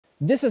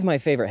This is my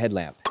favorite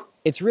headlamp.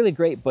 It's really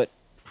great, but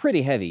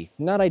pretty heavy.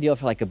 Not ideal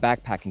for like a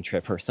backpacking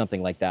trip or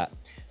something like that.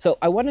 So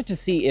I wanted to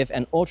see if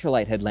an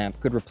ultralight headlamp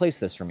could replace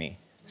this for me.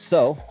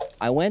 So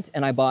I went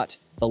and I bought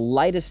the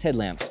lightest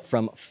headlamps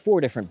from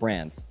 4 different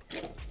brands.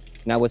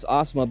 Now what's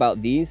awesome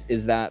about these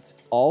is that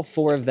all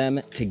 4 of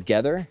them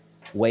together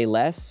weigh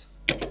less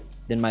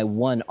than my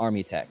one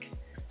Army Tech.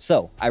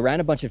 So I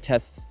ran a bunch of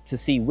tests to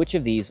see which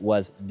of these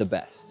was the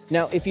best.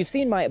 Now, if you've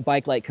seen my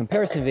bike light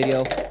comparison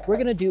video, we're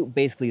gonna do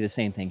basically the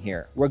same thing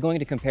here. We're going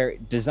to compare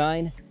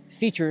design,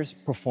 features,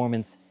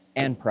 performance,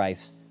 and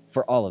price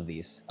for all of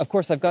these. Of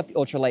course, I've got the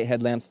ultralight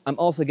headlamps. I'm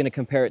also gonna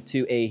compare it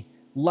to a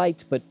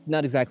light, but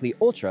not exactly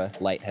ultra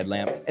light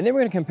headlamp. And then we're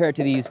gonna compare it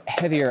to these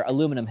heavier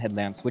aluminum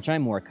headlamps, which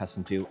I'm more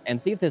accustomed to,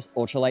 and see if this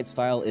ultralight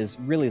style is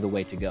really the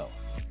way to go.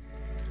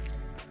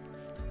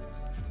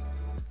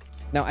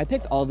 Now, I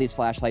picked all of these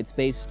flashlights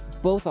based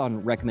both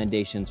on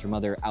recommendations from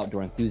other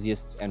outdoor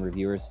enthusiasts and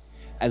reviewers,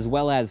 as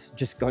well as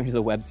just going to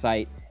the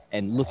website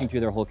and looking through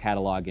their whole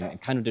catalog and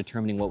kind of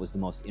determining what was the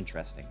most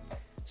interesting.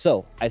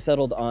 So I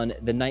settled on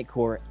the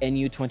Nitecore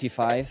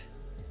NU25,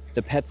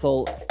 the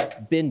Petzl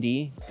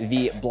Bindi,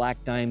 the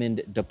Black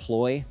Diamond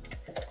Deploy,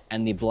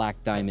 and the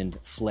Black Diamond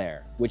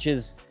Flare, which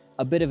is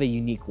a bit of a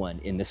unique one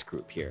in this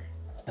group here.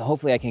 Now,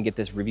 hopefully I can get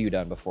this review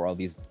done before all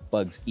these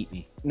bugs eat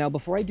me. Now,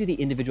 before I do the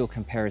individual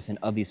comparison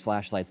of these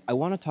flashlights, I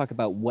want to talk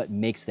about what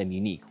makes them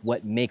unique,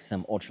 what makes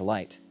them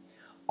ultralight.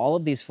 All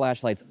of these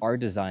flashlights are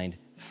designed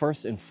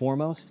first and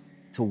foremost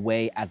to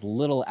weigh as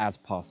little as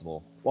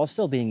possible, while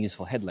still being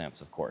useful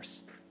headlamps, of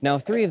course. Now,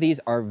 3 of these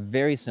are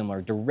very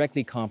similar,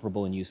 directly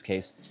comparable in use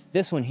case.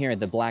 This one here,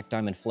 the Black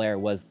Diamond Flare,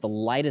 was the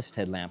lightest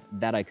headlamp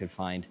that I could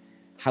find.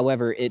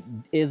 However, it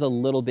is a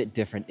little bit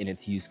different in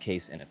its use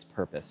case and its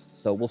purpose,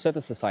 so we'll set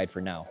this aside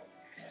for now.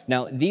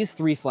 Now, these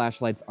 3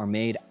 flashlights are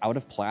made out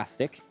of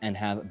plastic and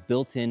have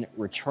built-in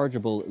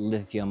rechargeable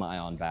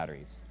lithium-ion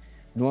batteries.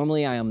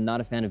 Normally, I am not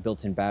a fan of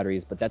built-in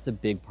batteries, but that's a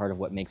big part of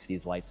what makes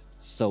these lights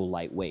so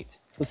lightweight.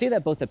 We'll see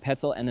that both the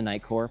Petzl and the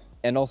Nitecore,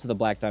 and also the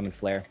Black Diamond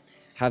Flare,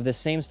 have the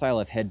same style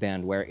of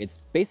headband where it's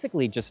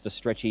basically just a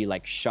stretchy,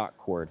 like, shock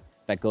cord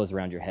that goes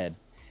around your head.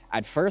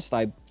 At first,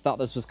 I thought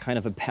this was kind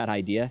of a bad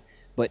idea,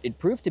 but it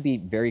proved to be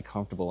very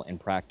comfortable in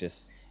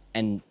practice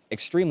and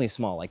extremely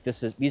small. Like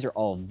these are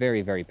all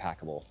very, very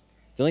packable.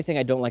 The only thing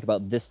I don't like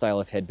about this style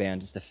of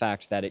headband is the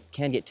fact that it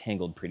can get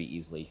tangled pretty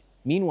easily.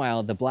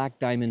 Meanwhile, the Black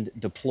Diamond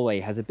Deploy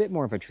has a bit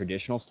more of a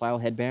traditional style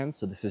headband,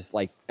 so this is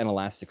like an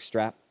elastic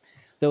strap,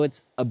 though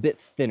it's a bit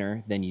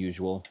thinner than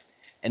usual.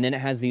 And then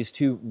it has these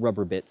 2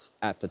 rubber bits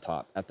at the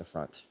top, at the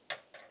front.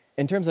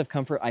 In terms of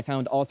comfort, I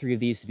found all 3 of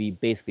these to be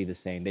basically the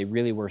same. They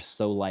really were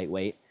so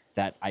lightweight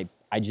that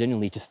I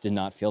genuinely just did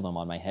not feel them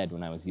on my head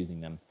when I was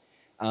using them.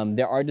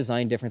 There are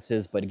design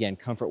differences, but again,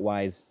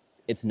 comfort-wise,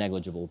 it's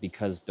negligible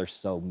because they're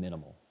so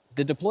minimal.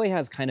 The Deploy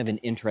has kind of an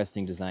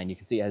interesting design. You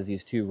can see it has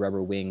these 2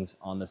 rubber wings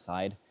on the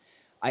side.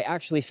 I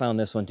actually found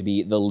this one to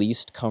be the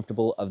least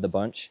comfortable of the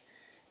bunch.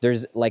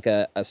 There's like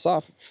a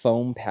soft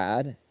foam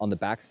pad on the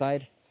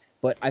backside,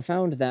 but I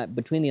found that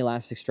between the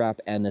elastic strap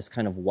and this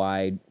kind of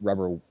wide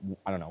rubber,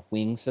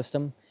 wing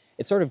system,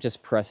 it sort of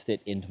just pressed it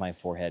into my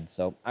forehead.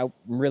 So I'm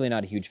really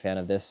not a huge fan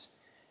of this.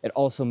 It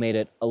also made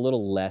it a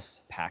little less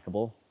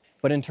packable.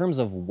 But in terms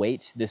of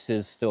weight, this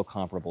is still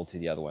comparable to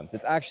the other ones.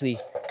 It's actually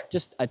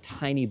just a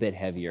tiny bit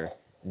heavier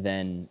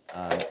than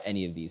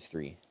any of these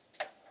 3.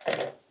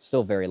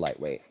 Still very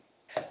lightweight.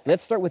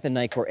 Let's start with the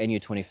Nitecore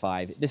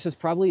NU25. This is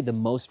probably the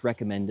most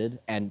recommended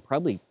and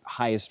probably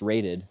highest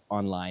rated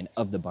online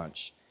of the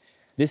bunch.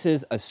 This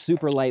is a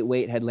super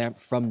lightweight headlamp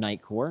from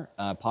Nitecore,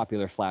 a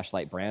popular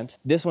flashlight brand.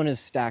 This one is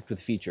stacked with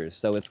features.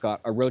 So it's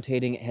got a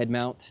rotating head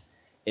mount,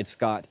 it's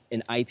got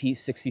an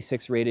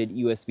IP66 rated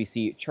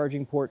USB-C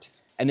charging port,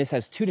 and this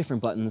has 2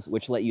 different buttons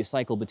which let you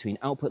cycle between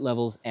output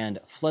levels and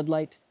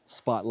floodlight,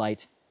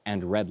 spotlight,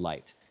 and red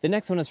light. The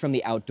next one is from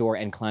the outdoor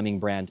and climbing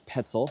brand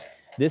Petzl.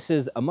 This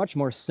is a much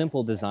more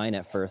simple design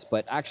at first,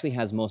 but actually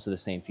has most of the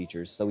same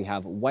features. So we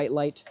have white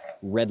light,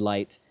 red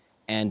light,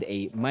 and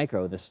a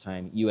micro, this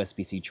time,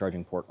 USB-C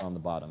charging port on the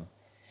bottom.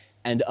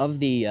 And of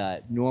the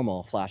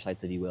normal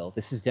flashlights, if you will,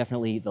 this is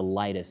definitely the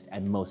lightest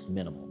and most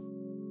minimal.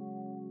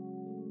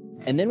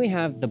 And then we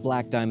have the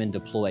Black Diamond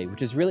Deploy,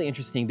 which is really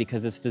interesting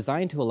because it's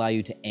designed to allow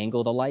you to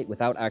angle the light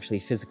without actually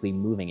physically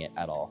moving it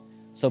at all.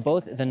 So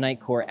both the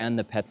Nitecore and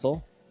the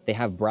Petzl, they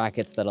have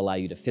brackets that allow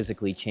you to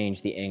physically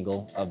change the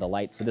angle of the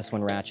light. So this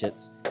one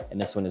ratchets,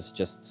 and this one is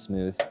just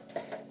smooth.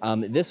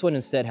 This one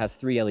instead has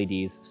 3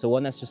 LEDs, so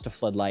one that's just a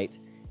floodlight,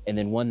 and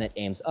then one that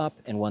aims up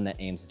and one that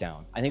aims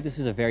down. I think this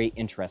is a very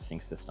interesting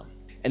system.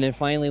 And then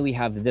finally, we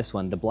have this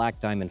one, the Black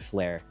Diamond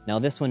Flare. Now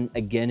this one,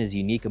 again, is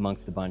unique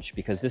amongst the bunch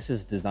because this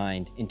is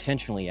designed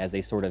intentionally as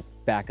a sort of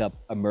backup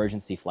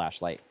emergency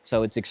flashlight.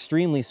 So it's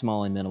extremely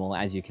small and minimal,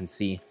 as you can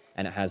see,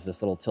 and it has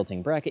this little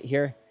tilting bracket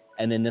here.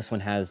 And then this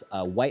one has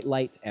a white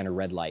light and a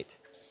red light.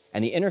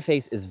 And the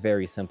interface is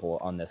very simple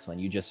on this one.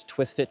 You just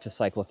twist it to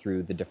cycle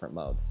through the different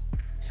modes.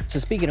 So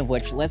speaking of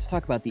which, let's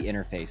talk about the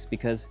interface,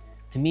 because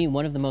To me,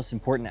 one of the most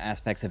important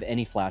aspects of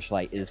any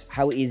flashlight is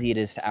how easy it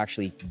is to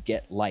actually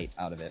get light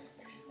out of it.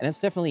 And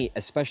that's definitely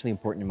especially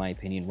important in my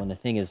opinion when the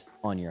thing is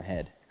on your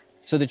head.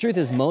 So the truth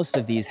is most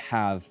of these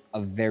have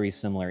a very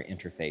similar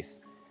interface.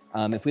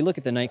 If we look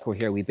at the Nightcore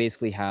here, we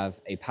basically have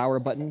a power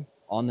button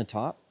on the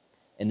top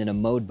and then a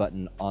mode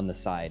button on the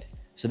side.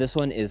 So this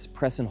one is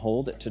press and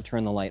hold to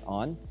turn the light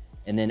on.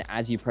 And then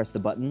as you press the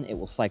button, it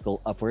will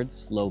cycle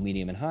upwards, low,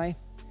 medium, and high.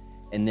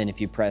 And then if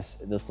you press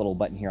this little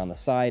button here on the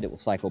side, it will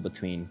cycle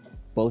between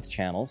both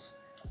channels,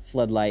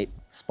 floodlight,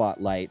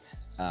 spotlight,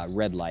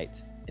 red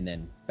light, and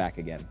then back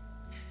again.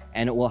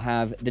 And it will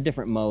have the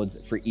different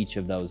modes for each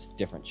of those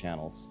different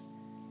channels.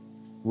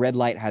 Red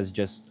light has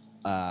just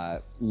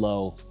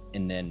low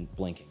and then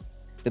blinking.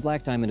 The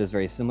Black Diamond is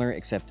very similar,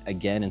 except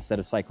again, instead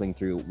of cycling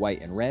through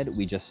white and red,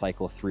 we just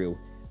cycle through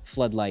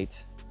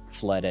floodlight,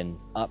 flood end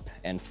up,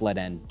 and flood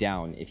end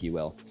down, if you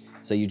will.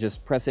 So you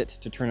just press it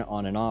to turn it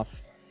on and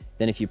off.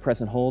 Then if you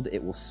press and hold,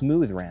 it will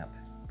smooth ramp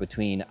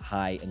between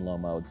high and low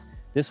modes.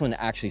 This one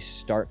actually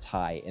starts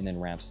high and then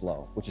ramps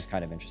low, which is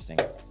kind of interesting.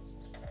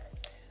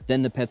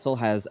 Then the Petzl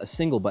has a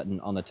single button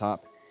on the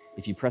top.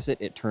 If you press it,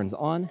 it turns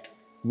on.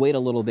 Wait a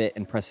little bit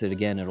and press it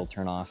again, it'll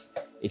turn off.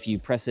 If you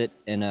press it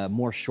in a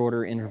more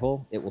shorter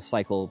interval, it will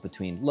cycle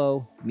between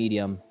low,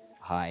 medium,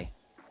 high,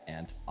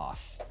 and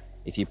off.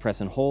 If you press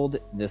and hold,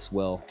 this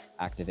will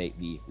activate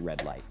the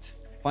red light.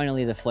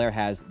 Finally, the flare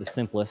has the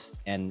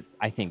simplest and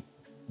I think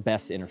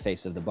best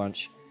interface of the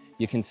bunch.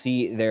 You can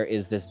see there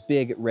is this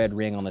big red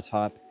ring on the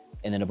top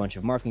and then a bunch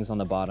of markings on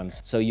the bottom.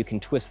 So you can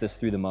twist this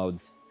through the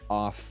modes: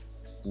 off,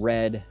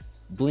 red,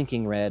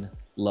 blinking red,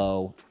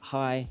 low,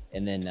 high,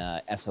 and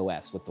then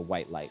SOS with the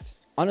white light.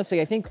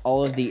 Honestly, I think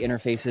all of the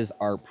interfaces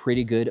are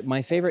pretty good.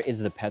 My favorite is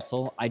the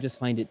Petzl. I just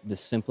find it the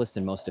simplest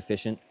and most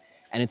efficient.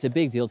 And it's a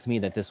big deal to me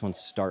that this one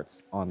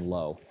starts on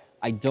low.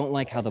 I don't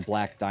like how the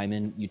Black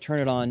Diamond, you turn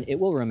it on, it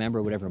will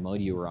remember whatever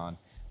mode you were on.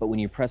 But when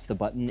you press the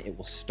button, it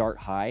will start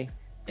high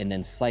and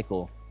then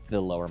cycle to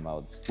the lower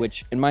modes,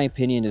 which in my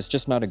opinion is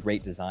just not a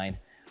great design.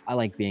 I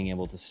like being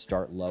able to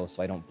start low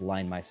so I don't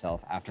blind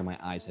myself after my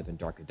eyes have been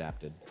dark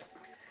adapted.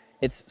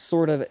 It's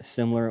sort of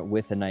similar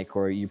with the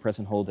Nightcore. You press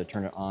and hold to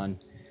turn it on.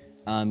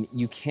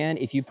 You can,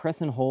 if you press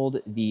and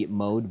hold the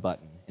mode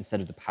button instead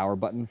of the power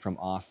button from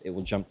off, it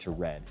will jump to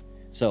red.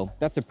 So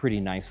that's a pretty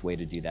nice way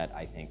to do that,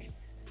 I think.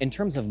 In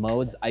terms of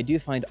modes, I do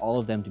find all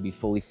of them to be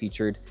fully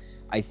featured.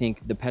 I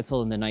think the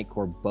Petzl and the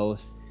Nightcore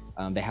both,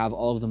 they have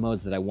all of the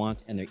modes that I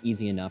want and they're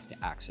easy enough to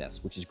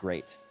access, which is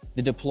great.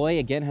 The Deploy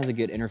again has a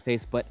good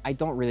interface, but I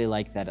don't really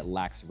like that it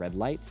lacks red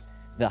light.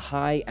 The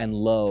high and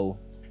low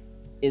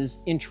is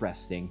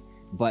interesting,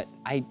 but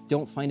I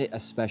don't find it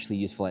especially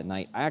useful at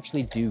night. I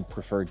actually do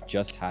prefer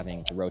just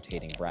having the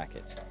rotating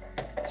bracket.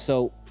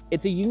 So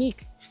it's a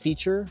unique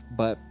feature,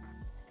 but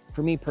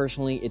for me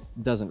personally, it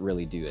doesn't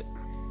really do it.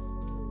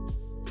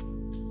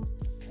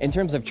 In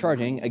terms of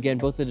charging, again,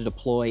 both the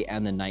Deploy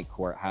and the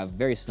Nightcore have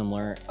very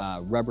similar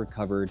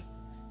rubber-covered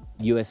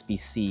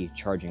USB-C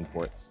charging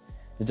ports.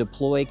 The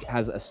Deploy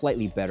has a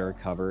slightly better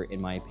cover, in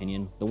my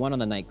opinion. The one on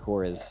the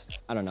Nightcore is,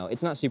 I don't know,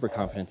 it's not super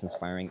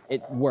confidence-inspiring.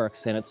 It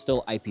works, and it's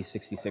still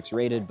IP66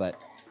 rated, but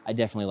I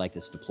definitely like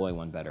this Deploy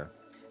one better.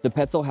 The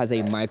Petzl has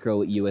a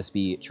micro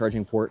USB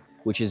charging port,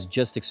 which is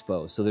just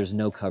exposed, so there's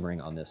no covering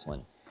on this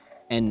one.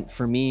 And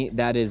for me,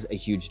 that is a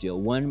huge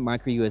deal. One,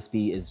 micro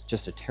USB is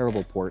just a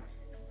terrible port,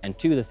 and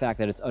two, the fact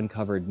that it's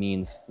uncovered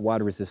means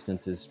water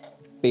resistance is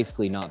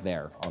basically not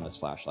there on this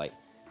flashlight,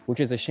 which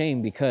is a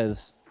shame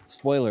because,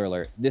 spoiler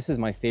alert, this is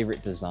my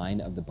favorite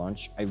design of the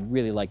bunch. I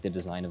really like the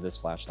design of this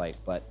flashlight,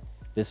 but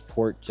this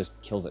port just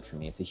kills it for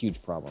me. It's a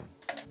huge problem.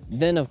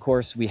 Then, of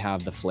course, we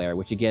have the flare,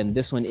 which again,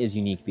 this one is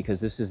unique because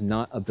this is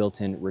not a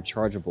built-in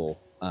rechargeable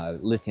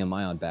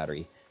lithium-ion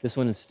battery. This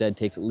one instead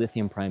takes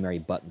lithium primary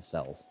button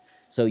cells.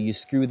 So you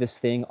screw this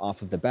thing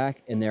off of the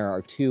back, and there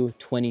are two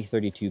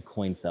 2032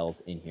 coin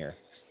cells in here.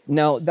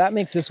 Now, that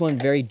makes this one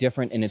very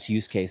different in its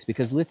use case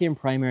because lithium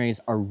primaries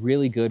are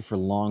really good for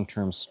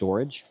long-term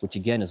storage, which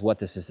again is what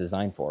this is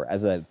designed for,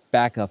 as a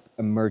backup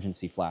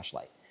emergency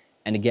flashlight.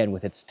 And again,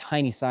 with its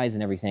tiny size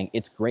and everything,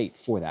 it's great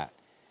for that.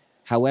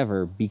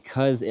 However,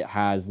 because it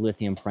has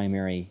lithium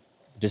primary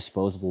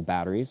disposable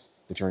batteries,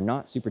 which are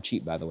not super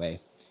cheap, by the way,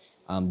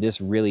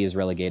 this really is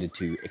relegated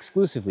to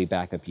exclusively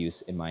backup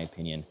use, in my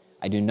opinion.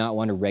 I do not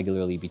want to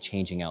regularly be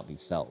changing out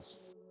these cells.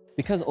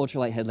 Because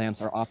ultralight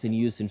headlamps are often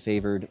used and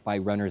favored by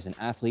runners and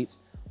athletes,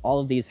 all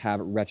of these have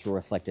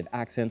retroreflective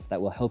accents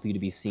that will help you to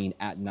be seen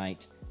at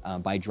night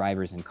by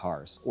drivers in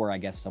cars, or I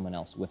guess someone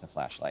else with a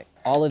flashlight.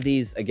 All of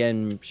these,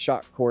 again,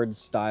 shock cord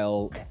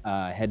style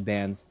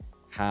headbands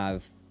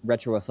have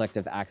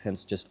retroreflective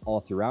accents just all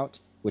throughout,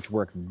 which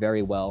work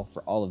very well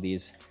for all of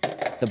these.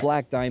 The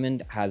Black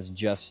Diamond has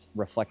just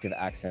reflective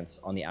accents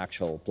on the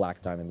actual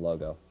Black Diamond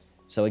logo.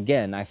 So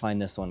again, I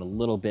find this one a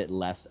little bit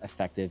less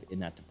effective in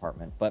that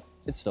department, but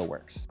it still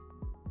works.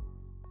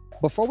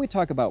 Before we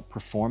talk about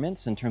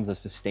performance in terms of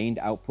sustained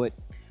output,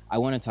 I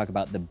want to talk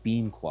about the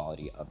beam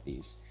quality of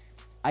these.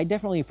 I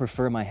definitely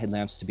prefer my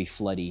headlamps to be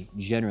floody,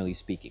 generally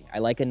speaking. I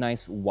like a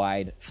nice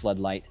wide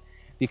floodlight.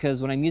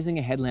 because when I'm using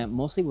a headlamp,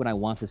 mostly what I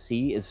want to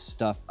see is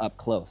stuff up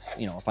close.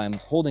 You know, if I'm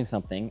holding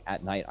something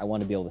at night, I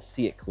want to be able to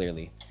see it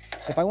clearly.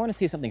 If I want to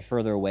see something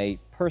further away,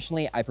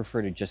 personally, I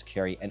prefer to just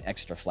carry an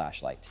extra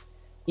flashlight.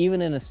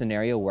 Even in a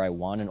scenario where I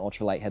want an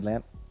ultralight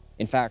headlamp,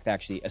 in fact,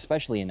 actually,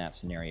 especially in that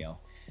scenario,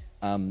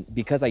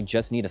 because I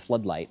just need a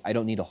floodlight, I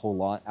don't need a whole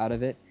lot out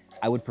of it,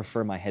 I would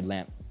prefer my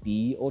headlamp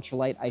be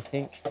ultralight, I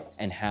think,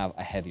 and have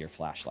a heavier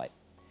flashlight.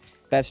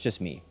 That's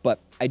just me, but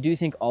I do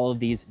think all of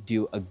these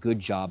do a good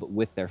job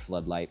with their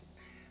floodlight.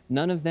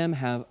 None of them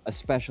have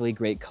especially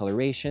great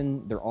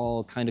coloration. They're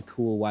all kind of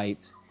cool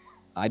whites.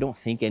 I don't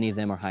think any of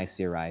them are high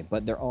CRI,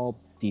 but they're all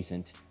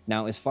decent.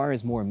 Now, as far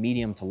as more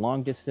medium to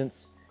long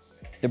distance,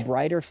 the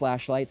brighter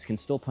flashlights can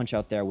still punch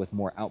out there with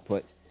more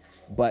output,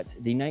 but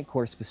the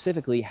Nightcore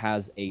specifically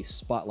has a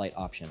spotlight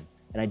option.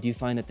 And I do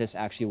find that this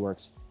actually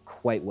works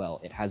quite well.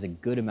 It has a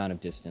good amount of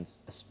distance,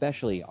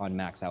 especially on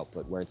max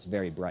output where it's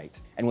very bright.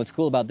 And what's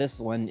cool about this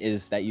one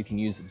is that you can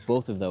use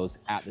both of those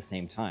at the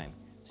same time.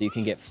 So you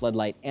can get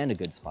floodlight and a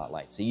good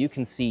spotlight. So you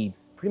can see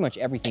pretty much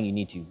everything you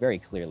need to very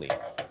clearly.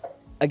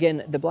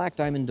 Again, the Black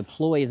Diamond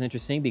Deploy is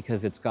interesting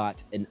because it's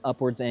got an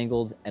upwards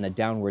angled and a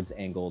downwards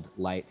angled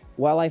light.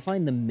 While I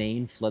find the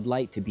main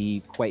floodlight to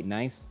be quite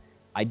nice,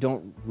 I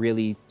don't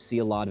really see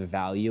a lot of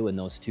value in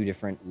those two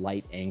different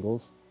light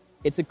angles.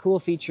 It's a cool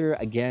feature.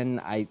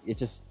 Again, it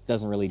just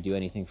doesn't really do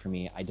anything for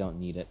me. I don't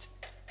need it.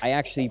 I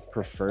actually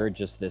prefer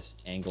just this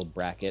angled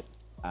bracket.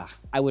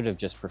 I would have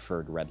just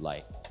preferred red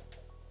light.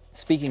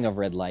 Speaking of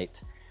red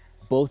light,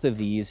 both of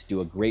these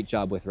do a great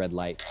job with red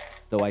light,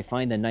 though I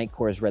find the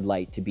Nightcore's red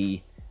light to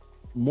be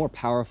more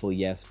powerful,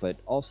 yes, but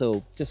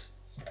also just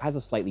has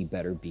a slightly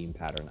better beam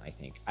pattern, I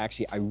think.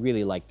 Actually, I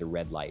really like the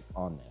red light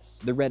on this.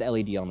 The red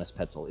LED on this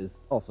Petzl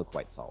is also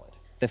quite solid.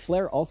 The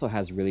Flare also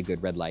has really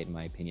good red light in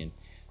my opinion.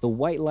 The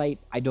white light,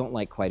 I don't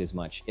like quite as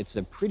much. It's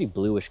a pretty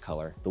bluish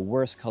color, the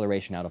worst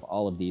coloration out of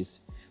all of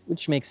these,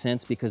 which makes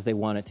sense because they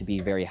want it to be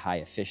very high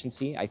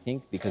efficiency, I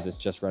think, because it's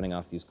just running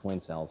off these coin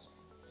cells.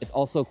 It's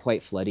also quite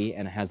floody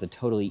and has a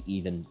totally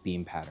even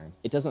beam pattern.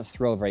 It doesn't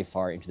throw very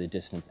far into the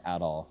distance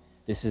at all.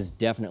 This is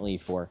definitely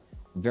for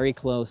very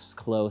close,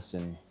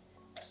 and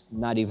it's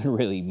not even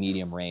really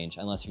medium range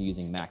unless you're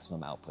using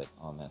maximum output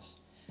on this.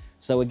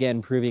 So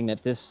again, proving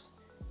that this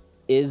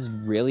is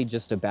really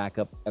just a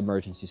backup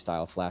emergency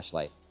style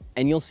flashlight.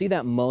 And you'll see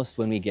that most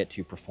when we get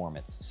to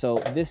performance. So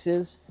this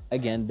is,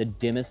 again, the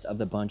dimmest of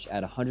the bunch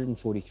at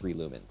 143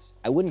 lumens.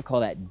 I wouldn't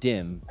call that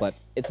dim, but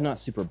it's not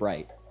super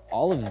bright.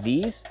 All of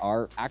these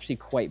are actually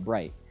quite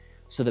bright.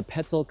 So the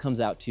Petzl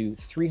comes out to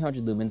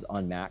 300 lumens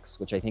on max,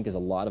 which I think is a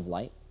lot of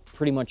light.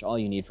 Pretty much all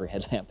you need for a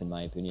headlamp in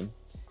my opinion.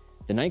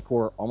 The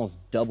Nightcore almost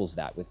doubles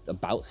that with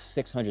about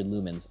 600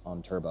 lumens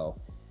on turbo,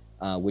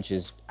 which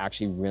is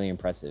actually really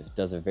impressive.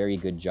 Does a very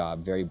good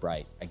job, very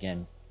bright.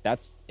 Again,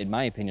 that's, in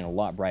my opinion, a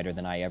lot brighter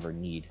than I ever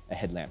need a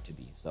headlamp to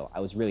be. So I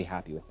was really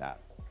happy with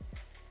that.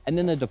 And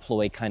then the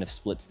Deploy kind of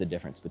splits the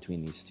difference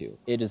between these two.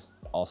 It is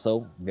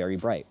also very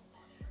bright.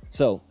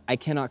 So I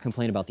cannot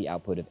complain about the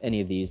output of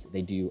any of these.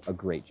 They do a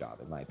great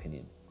job, in my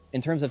opinion.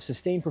 In terms of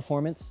sustained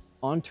performance,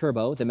 on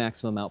turbo, the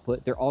maximum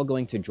output, they're all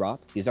going to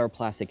drop. These are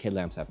plastic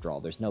headlamps after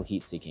all. There's no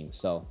heat seeking,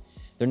 so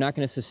they're not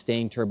going to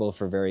sustain turbo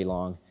for very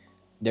long.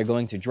 They're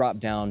going to drop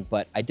down,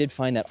 but I did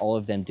find that all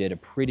of them did a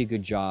pretty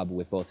good job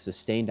with both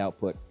sustained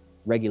output,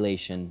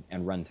 regulation,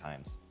 and run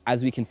times.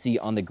 As we can see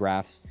on the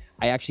graphs,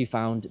 I actually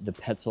found the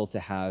Petzl to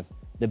have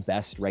the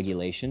best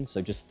regulation,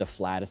 so just the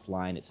flattest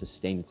line, it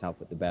sustained its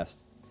output the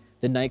best.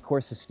 The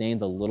Nightcore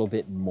sustains a little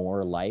bit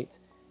more light.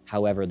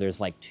 However, there's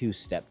like 2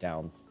 step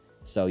downs,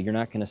 so you're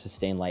not going to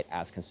sustain light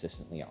as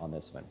consistently on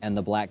this one. And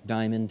the Black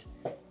Diamond,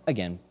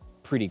 again,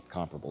 pretty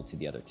comparable to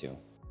the other two.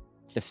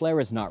 The Flare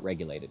is not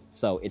regulated,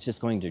 so it's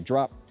just going to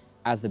drop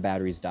as the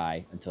batteries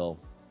die until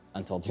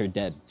they're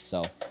dead.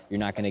 So you're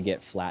not going to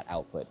get flat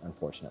output,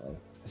 unfortunately.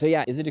 So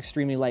yeah, is it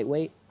extremely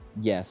lightweight?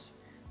 Yes,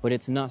 but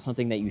it's not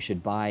something that you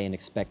should buy and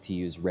expect to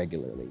use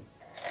regularly.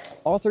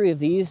 All three of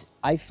these,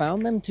 I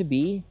found them to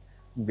be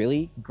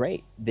really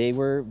great. They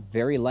were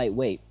very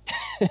lightweight.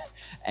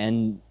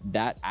 And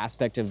that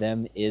aspect of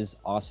them is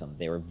awesome.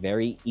 They were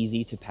very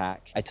easy to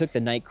pack. I took the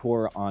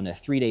Nightcore on a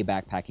 3-day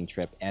backpacking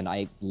trip and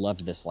I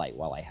loved this light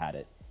while I had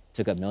it.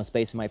 Took up no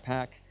space in my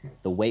pack.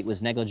 The weight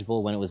was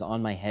negligible. When it was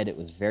on my head, it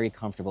was very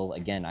comfortable.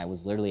 Again, I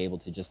was literally able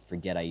to just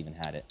forget I even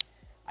had it.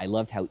 I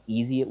loved how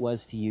easy it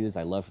was to use.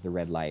 I loved the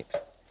red light.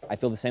 I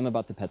feel the same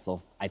about the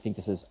Petzl. I think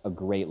this is a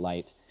great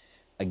light.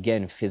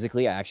 Again,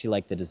 physically, I actually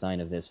like the design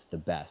of this the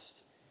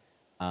best.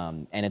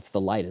 And it's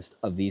the lightest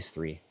of these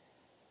three.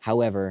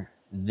 However,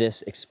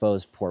 this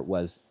exposed port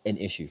was an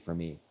issue for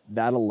me.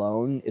 That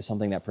alone is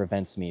something that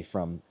prevents me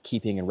from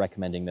keeping and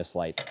recommending this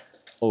light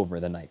over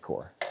the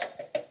Nightcore.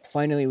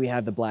 Finally, we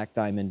have the Black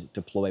Diamond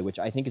Deploy, which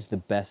I think is the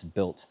best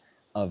built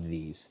of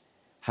these.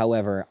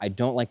 However, I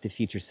don't like the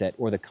feature set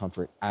or the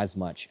comfort as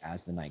much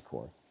as the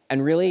Nightcore.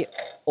 And really,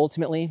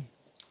 ultimately,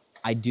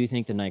 I do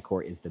think the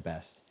Nightcore is the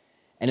best.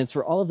 And it's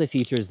for all of the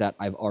features that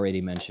I've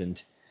already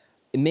mentioned.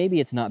 Maybe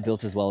it's not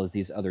built as well as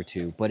these other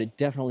two, but it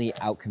definitely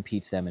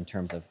outcompetes them in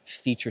terms of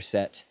feature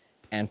set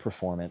and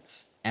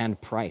performance. and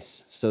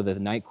price. So the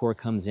Nitecore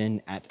comes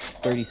in at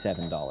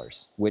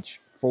 $37,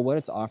 which for what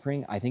it's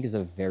offering, I think is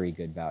a very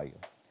good value.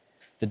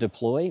 The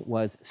Deploy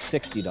was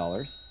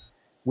 $60,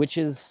 which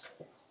is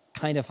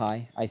kind of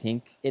high, I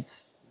think.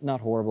 It's not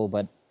horrible,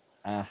 but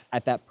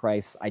at that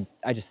price,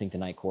 I just think the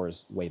Nitecore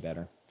is way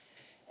better.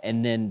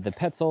 And then the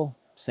Petzl,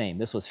 same.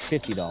 This was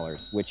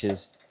 $50, which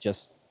is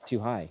just too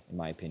high, in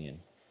my opinion.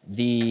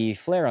 The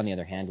Flare, on the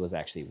other hand, was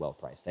actually well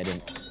priced. I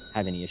didn't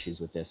have any issues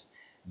with this.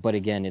 But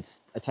again,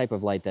 it's a type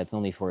of light that's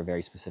only for a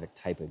very specific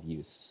type of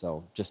use,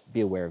 so just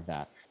be aware of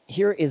that.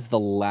 Here is the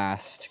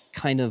last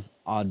kind of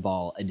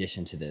oddball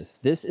addition to this.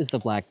 This is the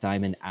Black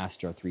Diamond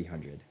Astro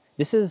 300.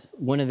 This is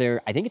one of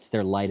their, I think it's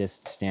their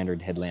lightest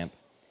standard headlamp,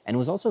 and it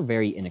was also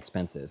very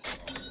inexpensive.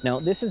 Now,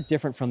 this is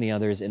different from the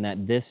others in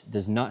that this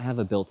does not have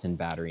a built-in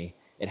battery.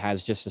 It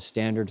has just a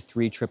standard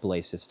 3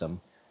 AAA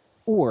system,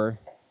 or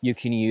you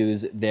can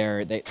use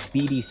their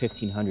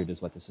BD1500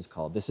 is what this is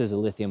called. This is a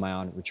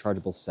lithium-ion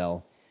rechargeable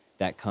cell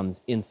that comes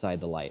inside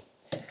the light.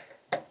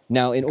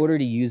 Now, in order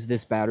to use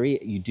this battery,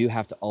 you do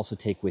have to also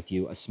take with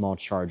you a small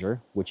charger,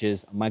 which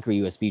is a micro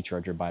USB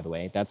charger, by the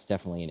way. That's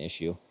definitely an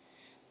issue.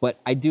 But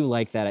I do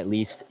like that at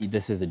least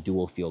this is a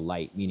dual fuel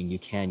light, meaning you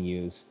can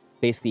use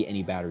basically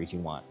any batteries you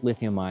want,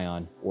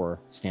 lithium-ion or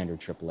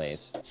standard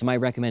AAAs. So my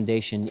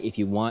recommendation, if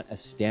you want a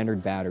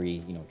standard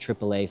battery, you know,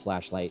 AAA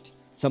flashlight,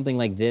 something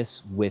like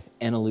this with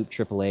Eneloop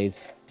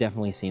AAAs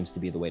definitely seems to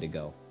be the way to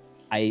go.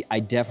 I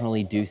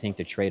definitely do think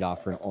the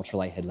trade-off for an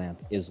ultralight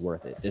headlamp is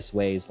worth it. This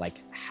weighs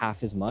like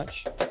half as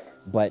much,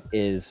 but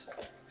is,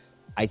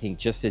 I think,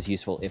 just as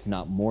useful, if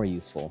not more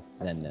useful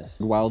than this.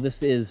 While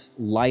this is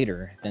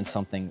lighter than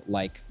something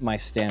like my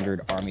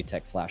standard Army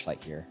Tech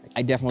flashlight here,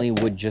 I definitely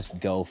would just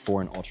go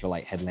for an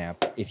ultralight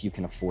headlamp if you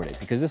can afford it,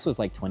 because this was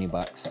like 20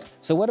 bucks.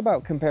 So what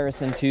about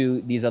comparison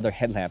to these other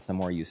headlamps I'm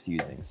more used to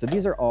using? So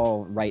these are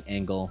all right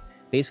angle,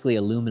 basically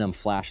aluminum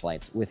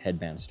flashlights with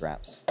headband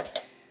straps.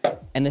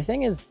 And the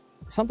thing is,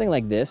 something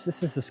like this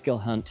is the Skill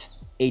Hunt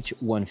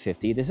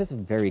H150. This is a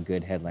very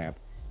good headlamp.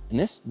 And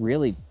this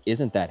really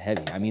isn't that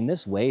heavy. I mean,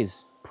 this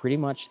weighs pretty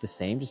much the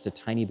same, just a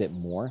tiny bit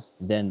more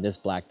than this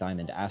Black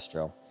Diamond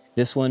Astro.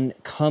 This one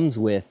comes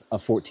with a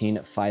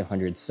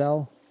 14500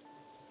 cell,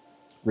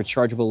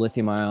 rechargeable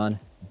lithium ion,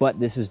 but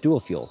this is dual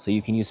fuel, so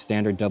you can use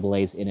standard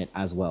AA's in it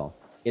as well.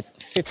 It's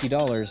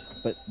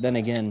 $50, but then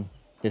again,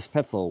 this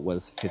Petzl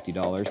was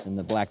 $50 and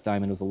the Black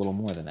Diamond was a little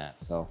more than that.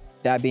 So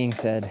that being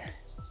said,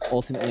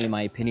 ultimately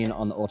my opinion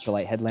on the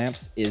ultralight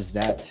headlamps is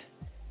that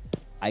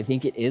I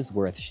think it is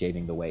worth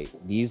shaving the weight.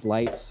 These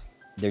lights,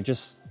 they're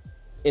just,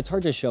 it's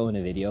hard to show in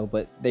a video,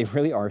 but they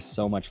really are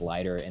so much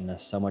lighter and they're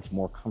so much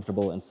more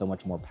comfortable and so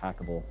much more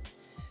packable.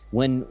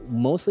 When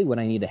mostly what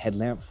I need a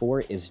headlamp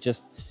for is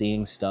just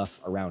seeing stuff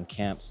around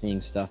camp,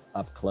 seeing stuff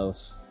up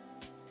close.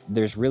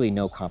 There's really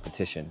no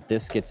competition.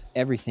 This gets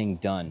everything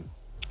done,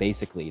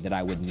 basically, that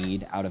I would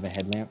need out of a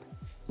headlamp,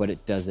 but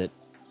it does it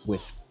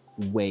with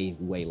way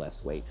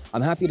less weight.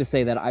 I'm happy to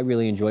say that I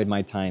really enjoyed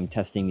my time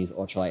testing these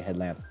ultralight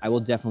headlamps. I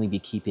will definitely be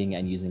keeping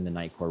and using the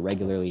Nitecore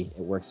regularly.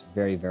 It works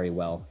very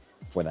well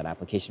for that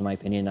application, in my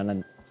opinion,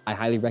 and I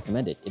highly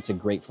recommend it. It's a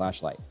great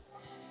flashlight.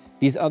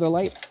 These other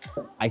lights,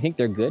 I think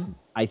they're good.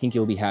 I think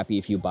you'll be happy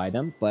if you buy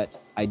them,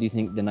 but I do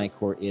think the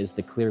Nitecore is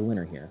the clear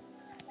winner here.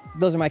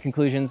 Those are my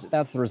conclusions.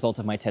 That's the result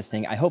of my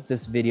testing. I hope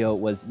this video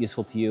was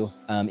useful to you.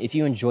 If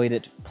you enjoyed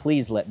it,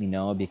 please let me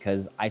know,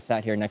 because I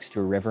sat here next to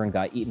a river and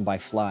got eaten by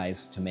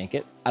flies to make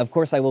it. Of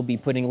course, I will be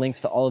putting links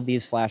to all of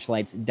these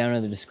flashlights down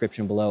in the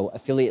description below,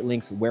 affiliate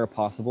links where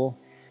possible.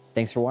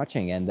 Thanks for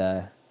watching, and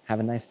have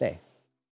a nice day.